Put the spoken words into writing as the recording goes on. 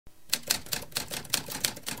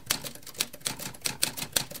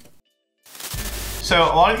So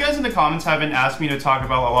a lot of you guys in the comments have been asking me to talk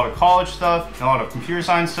about a lot of college stuff and a lot of computer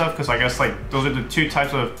science stuff, because I guess like those are the two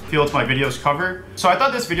types of fields my videos cover. So I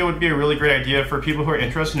thought this video would be a really great idea for people who are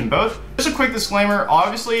interested in both. Just a quick disclaimer,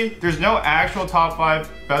 obviously there's no actual top 5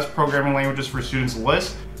 best programming languages for students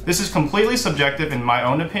list. This is completely subjective in my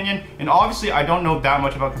own opinion, and obviously I don't know that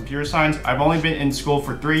much about computer science. I've only been in school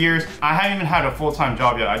for 3 years. I haven't even had a full-time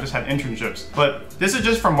job yet. I just had internships. But this is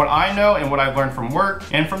just from what I know and what I've learned from work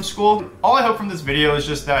and from school. All I hope from this video is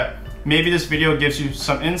just that maybe this video gives you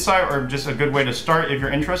some insight or just a good way to start if you're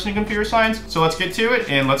interested in computer science. So let's get to it,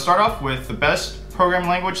 and let's start off with the best programming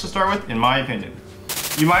language to start with, in my opinion.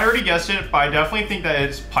 You might already guess it, but I definitely think that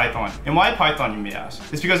it's Python. And why Python, you may ask?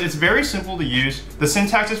 It's because it's very simple to use. The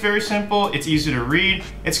syntax is very simple, it's easy to read.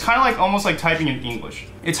 It's kind of like almost like typing in English.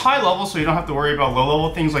 It's high level, so you don't have to worry about low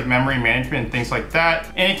level things like memory management and things like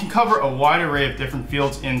that. And it can cover a wide array of different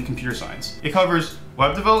fields in computer science. It covers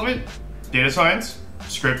web development, data science,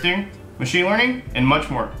 scripting, machine learning, and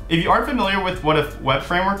much more. If you aren't familiar with what a web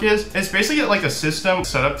framework is, it's basically like a system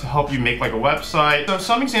set up to help you make like a website. So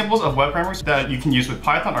some examples of web frameworks that you can use with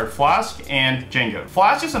Python are Flask and Django.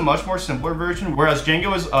 Flask is a much more simpler version, whereas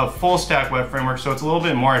Django is a full stack web framework, so it's a little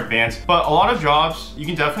bit more advanced. But a lot of jobs, you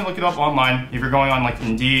can definitely look it up online if you're going on like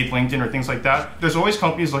Indeed, LinkedIn, or things like that. There's always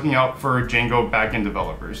companies looking out for Django backend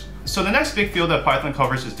developers. So the next big field that Python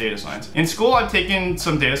covers is data science. In school, I've taken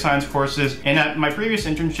some data science courses, and at my previous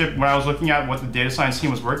internship, when I was looking at what the data science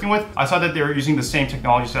team was working with, I saw that they were using the same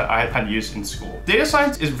technologies that I had used in school. Data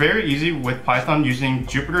science is very easy with Python using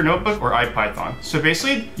Jupyter Notebook or IPython. So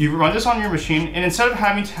basically, you run this on your machine, and instead of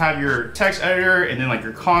having to have your text editor and then like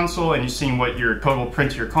your console and you're seeing what your code will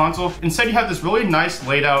print to your console, instead you have this really nice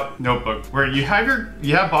laid out notebook where you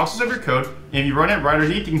have boxes of your code. If you run it right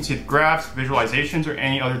underneath, you can see the graphs, visualizations, or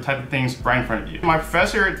any other type of things right in front of you. My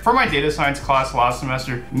professor for my data science class last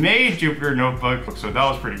semester made Jupyter Notebook, so that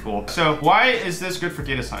was pretty cool. So why is this good for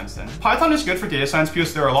data science then? Python is good for data science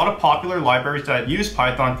because there are a lot of popular libraries that use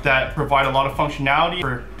Python that provide a lot of functionality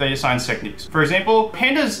for data science techniques. For example,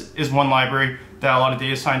 Pandas is one library that a lot of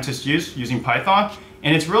data scientists use using Python,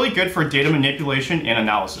 and it's really good for data manipulation and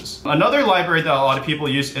analysis. Another library that a lot of people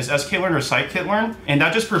use is sklearn or scikit-learn, and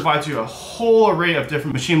that just provides you a whole array of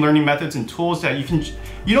different machine learning methods and tools that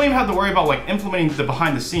you don't even have to worry about like implementing the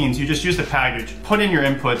behind the scenes. You just use the package, put in your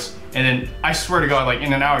inputs, and then I swear to God, like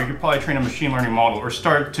in an hour, you could probably train a machine learning model or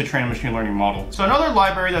start to train a machine learning model. So another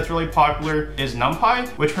library that's really popular is NumPy,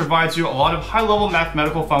 which provides you a lot of high-level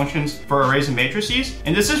mathematical functions for arrays and matrices.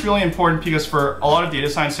 And this is really important because for a lot of data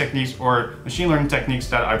science techniques or machine learning techniques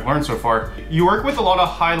that I've learned so far, you work with a lot of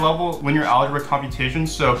high-level linear algebra computations.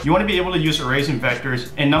 So you want to be able to use arrays and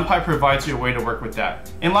vectors, and NumPy provides you a way to work with that.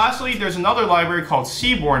 And lastly, there's another library called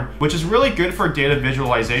Seaborn, which is really good for data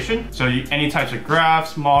visualization. So any types of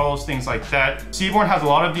graphs, models, things like that. Seaborn has a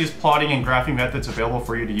lot of these plotting and graphing methods available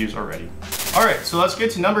for you to use already. All right, so let's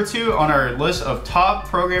get to number 2 on our list of top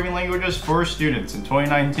programming languages for students in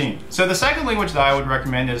 2019. So the second language that I would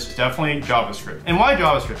recommend is definitely JavaScript. And why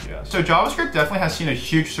JavaScript, you ask? So JavaScript definitely has seen a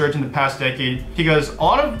huge surge in the past decade because a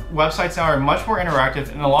lot of websites now are much more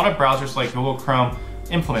interactive, and a lot of browsers like Google Chrome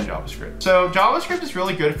implement JavaScript. So JavaScript is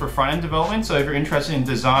really good for front-end development. So if you're interested in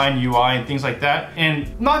design, UI, and things like that,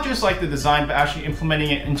 and not just like the design, but actually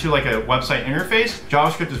implementing it into like a website interface,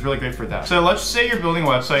 JavaScript is really good for that. So let's say you're building a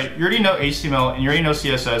website, you already know HTML and you already know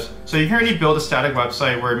CSS. So you can already build a static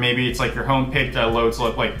website where maybe it's like your home page that loads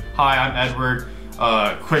up like, hi, I'm Edward,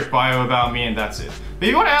 quick bio about me, and that's it. But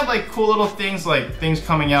if you want to add like cool little things like things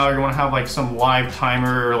coming out, or you want to have like some live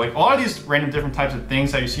timer, or like all of these random different types of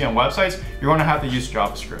things that you see on websites, you're going to have to use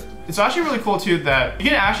JavaScript. It's actually really cool too that you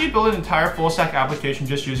can actually build an entire full stack application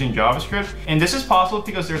just using JavaScript. And this is possible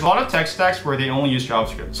because there's a lot of tech stacks where they only use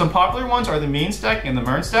JavaScript. Some popular ones are the mean stack and the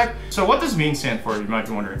MERN stack. So what does mean stand for, you might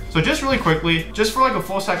be wondering? So just really quickly, just for like a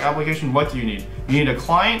full stack application, what do you need? You need a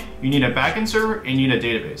client, you need a backend server, and you need a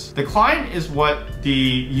database. The client is what the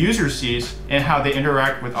user sees and how they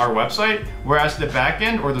interact with our website, whereas the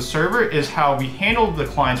backend or the server is how we handle the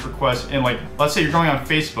client's request. And like, let's say you're going on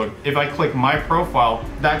Facebook. If I click my profile,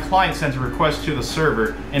 that client sends a request to the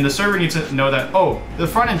server, and the server needs to know that, oh, the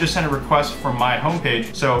front end just sent a request from my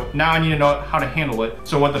homepage, so now I need to know how to handle it.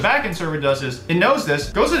 So what the backend server does is it knows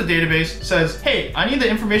this, goes to the database, says, hey, I need the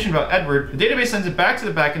information about Edward. The database sends it back to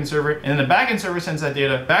the backend server, and then the backend server sends that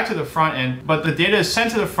data back to the front end, but the data is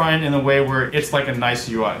sent to the front end in a way where it's like a nice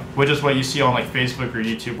UI, which is what you see on like Facebook or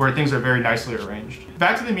YouTube, where things are very nicely arranged.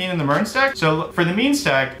 Back to the mean and the MERN stack. So for the mean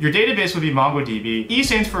stack, your database would be MongoDB. E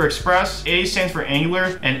stands for Express, A stands for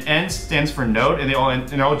Angular, and and N stands for Node, and they're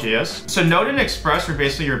all JS. So Node and Express are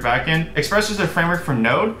basically your backend. Express is a framework for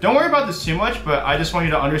Node. Don't worry about this too much, but I just want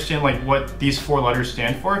you to understand like what these 4 letters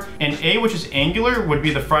stand for. And A, which is Angular, would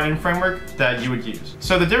be the front-end framework that you would use.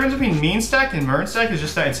 So the difference between mean stack and MERN stack is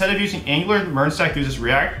just that instead of using Angular, MERN stack uses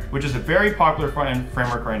React, which is a very popular front-end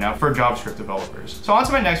framework right now for JavaScript developers. So on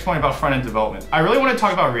to my next point about front-end development. I really want to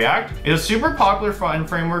talk about React. It's a super popular front-end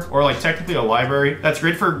framework, or like technically a library, that's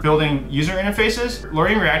great for building user interfaces.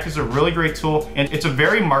 Learning React is a really great tool, and it's a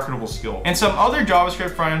very marketable skill. And some other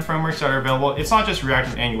JavaScript front-end frameworks that are available, it's not just React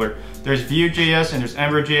and Angular. There's Vue.js and there's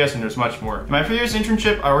Ember.js and there's much more. In my previous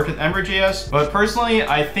internship, I worked with Ember.js, but personally,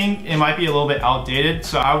 I think it might be a little bit outdated,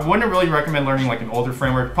 so I wouldn't really recommend learning like an older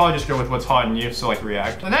framework. Probably just go with what's hot and new, so like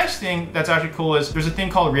React. The next thing that's actually cool is there's a thing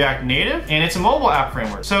called React Native, and it's a mobile app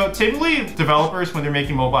framework. So typically, developers, when they're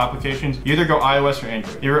making mobile applications, you either go iOS or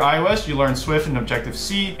Android. If you're iOS, you learn Swift and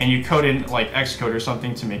Objective-C, and you code in like Xcode or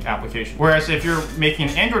something to make applications. Whereas if you're making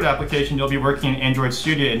an Android application, you'll be working in Android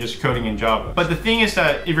Studio and just coding in Java. But the thing is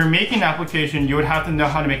that if you're making an application, you would have to know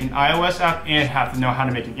how to make an iOS app and have to know how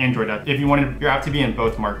to make an Android app if you wanted your app to be in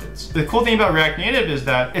both markets. The cool thing about React Native is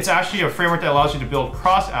that it's actually a framework that allows you to build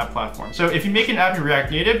cross-app platforms. So if you make an app in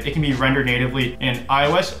React Native, it can be rendered natively in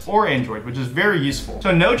iOS or Android, which is very useful.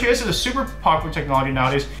 So Node.js is a super popular technology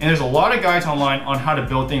nowadays, and there's a lot of guides online on how to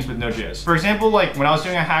build things with Node.js. For example, like when I was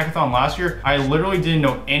doing a hackathon last year, I literally didn't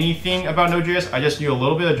know anything about Node.js. I just knew a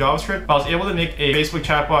little bit of JavaScript, but I was able to make a Facebook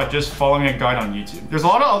chatbot just following a guide on YouTube. There's a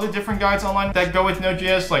lot of other different guides online that go with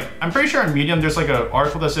Node.js. Like I'm pretty sure on Medium, there's like an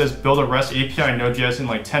article that says build a REST API in Node.js in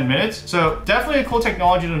like 10 minutes. So definitely a cool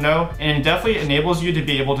technology to know, and definitely enables you to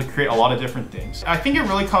be able to create a lot of different things. I think it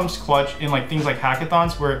really comes clutch in like things like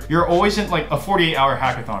hackathons, where you're always in like a 48-hour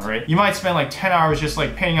hackathon, right? You might spend like 10 hours just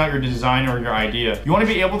like painting out your design or your idea. You want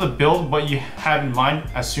to be able to build what you have in mind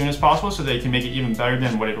as soon as possible so that you can make it even better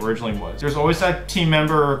than what it originally was. There's always that team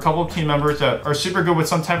member or a couple of team members that are super good with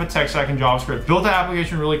some type of tech stack in JavaScript, build the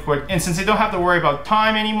application really quick, and since they don't have to worry about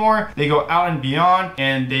time anymore, they go out and beyond,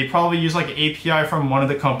 and they probably use like an API from one of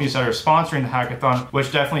the companies that are sponsoring the hackathon,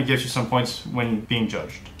 which definitely gives you some points when being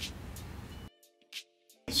judged.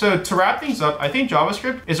 So to wrap things up, I think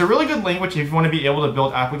JavaScript is a really good language if you want to be able to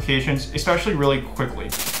build applications, especially really quickly.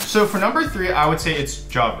 So for number 3, I would say it's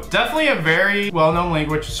Java. Definitely a very well-known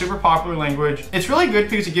language, super popular language. It's really good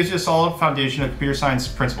because it gives you a solid foundation of computer science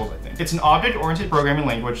principles, I think. It's an object-oriented programming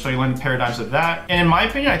language, so you learn the paradigms of that. And in my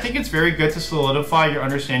opinion, I think it's very good to solidify your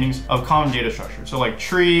understandings of common data structures. So like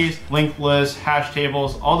trees, linked lists, hash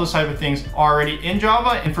tables, all those type of things are already in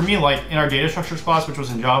Java. And for me, like in our data structures class, which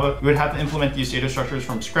was in Java, we would have to implement these data structures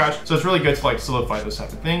from scratch. So it's really good to like solidify those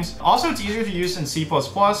type of things. Also, it's easier to use in C++. A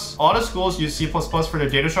lot of schools use C++ for their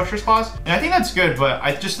data structures class, and I think that's good, but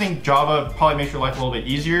I just think Java probably makes your life a little bit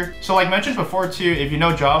easier. So like mentioned before too, if you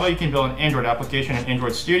know Java, you can build an Android application in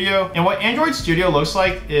Android Studio. And what Android Studio looks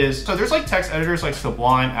like is, so there's like text editors like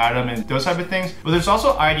Sublime, Atom, and those type of things, but there's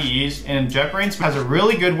also IDEs, and JetBrains has a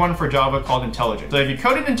really good one for Java called IntelliJ. So if you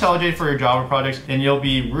code in IntelliJ for your Java projects, then you'll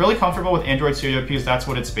be really comfortable with Android Studio because that's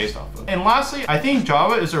what it's based off of. And lastly, I think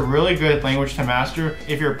Java is a really good language to master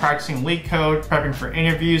if you're practicing leak code, prepping for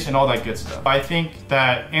interviews, and all that good stuff. I think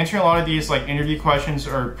that answering a lot of these like interview questions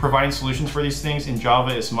or providing solutions for these things in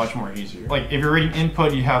Java is much more easier. Like if you're reading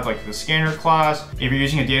input, you have like the scanner class. If you're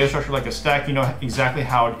using a data structure like a stack, you know exactly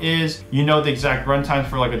how it is. You know the exact runtimes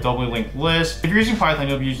for like a doubly linked list. If you're using Python,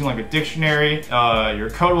 you'll be using like a dictionary. Your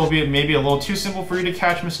code will be maybe a little too simple for you to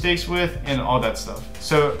catch mistakes with, and all that stuff.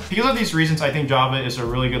 So because of these reasons, I think Java is a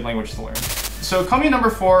really good language to learn. So coming in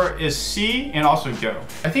number 4 is C and also Go.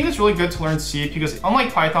 I think it's really good to learn C because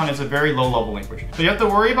unlike Python, it's a very low level language. So you have to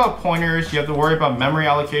worry about pointers, you have to worry about memory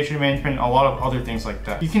allocation management, and a lot of other things like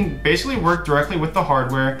that. You can basically work directly with the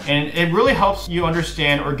hardware, and it really helps you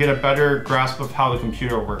understand or get a better grasp of how the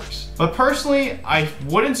computer works. But personally, I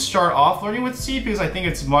wouldn't start off learning with C because I think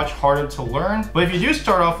it's much harder to learn. But if you do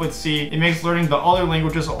start off with C, it makes learning the other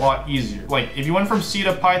languages a lot easier. Like if you went from C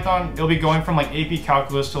to Python, it'll be going from like AP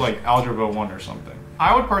Calculus to like Algebra 1 or something.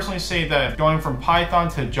 I would personally say that going from Python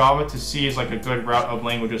to Java to C is like a good route of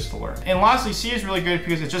languages to learn. And lastly, C is really good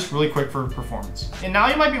because it's just really quick for performance. And now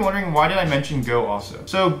you might be wondering, why did I mention Go also?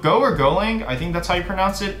 So Go or Golang, I think that's how you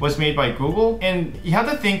pronounce it, was made by Google. And you have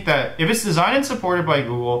to think that if it's designed and supported by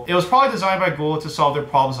Google, it was probably designed by Google to solve their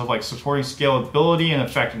problems of like supporting scalability and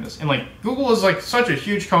effectiveness. And like Google is like such a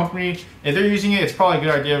huge company. If they're using it, it's probably a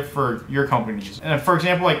good idea for your company to use. And for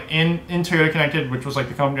example, like in Toyota Connected, which was like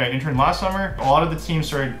the company I interned last summer, a lot of the team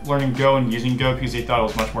started learning Go and using Go because they thought it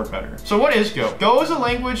was much more better. So what is Go? Go is a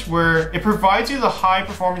language where it provides you the high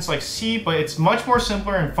performance like C, but it's much more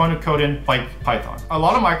simpler and fun to code in like Python. A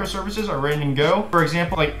lot of microservices are written in Go. For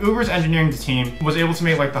example, like Uber's engineering team was able to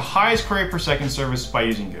make like the highest query per second service by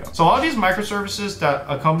using Go. So a lot of these microservices that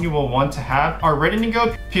a company will want to have are written in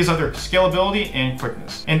Go because of their scalability and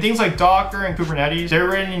quickness. And things like Docker and Kubernetes, they're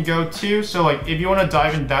written in Go too. So like if you want to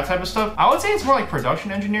dive into that type of stuff, I would say it's more like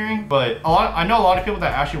production engineering, but I know a lot of people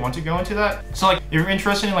that actually want to go into that. So like if you're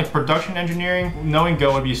interested in like production engineering, knowing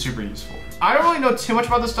Go would be super useful. I don't really know too much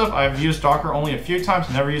about this stuff. I've used Docker only a few times,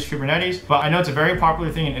 never used Kubernetes, but I know it's a very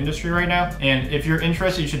popular thing in industry right now. And if you're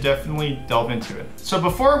interested, you should definitely delve into it. So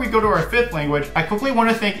before we go to our fifth language, I quickly want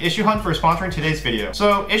to thank IssueHunt for sponsoring today's video.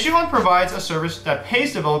 So IssueHunt provides a service that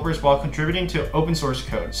pays developers while contributing to open source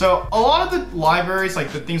code. So a lot of the libraries,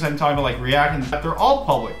 like the things I'm talking about, like React and that, they're all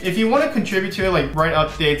public. If you want to contribute to it, like write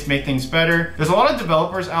updates, make things better, there's a lot of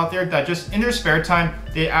developers out there that just in their spare time,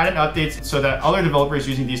 they add in updates so that other developers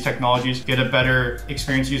using these technologies get a better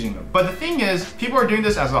experience using them. But the thing is, people are doing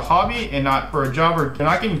this as a hobby and not for a job, or they're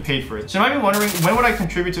not getting paid for it. So you might be wondering, when would I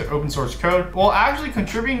contribute to open source code? Well, actually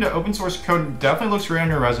contributing to open source code definitely looks great on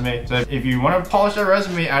your resume. So if you want to polish that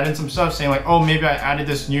resume, add in some stuff saying like, oh, maybe I added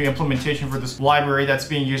this new implementation for this library that's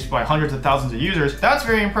being used by hundreds of thousands of users. That's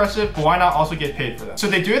very impressive, but why not also get paid for that? So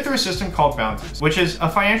they do it through a system called bounties, which is a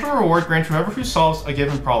financial reward granted to whoever who solves a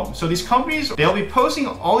given problem. So these companies, they'll be posting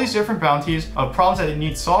all these different bounties of problems that they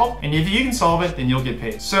need solved, and if you can solve it, then you'll get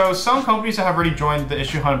paid. So some companies that have already joined the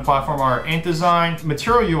IssueHunt platform are Ant Design,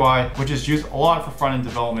 Material UI, which is used a lot for front-end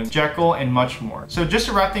development, Jekyll, and much more. So just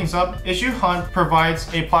to wrap things up, IssueHunt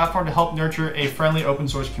provides a platform to help nurture a friendly open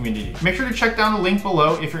source community. Make sure to check down the link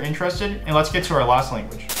below if you're interested, and let's get to our last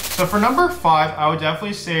language. So for number 5, I would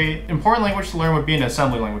definitely say important language to learn would be an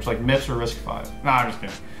assembly language like MIPS or RISC-V. Nah, I'm just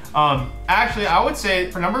kidding. Actually, I would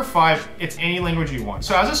say for number 5, it's any language you want.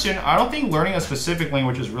 So as a student, I don't think learning a specific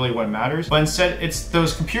language is really what matters, but instead it's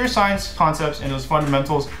those computer science concepts and those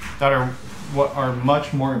fundamentals that are what are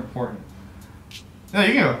much more important. There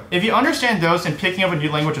you go. If you understand those, then picking up a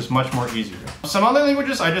new language is much more easier. Some other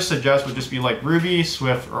languages I just suggest would just be like Ruby,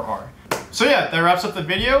 Swift, or R. So yeah, that wraps up the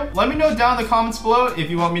video. Let me know down in the comments below if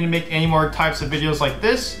you want me to make any more types of videos like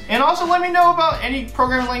this. And also let me know about any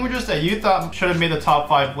programming languages that you thought should have made the top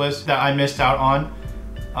 5 list that I missed out on.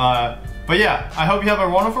 But yeah, I hope you have a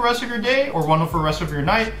wonderful rest of your day or wonderful rest of your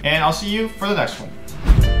night, and I'll see you for the next one.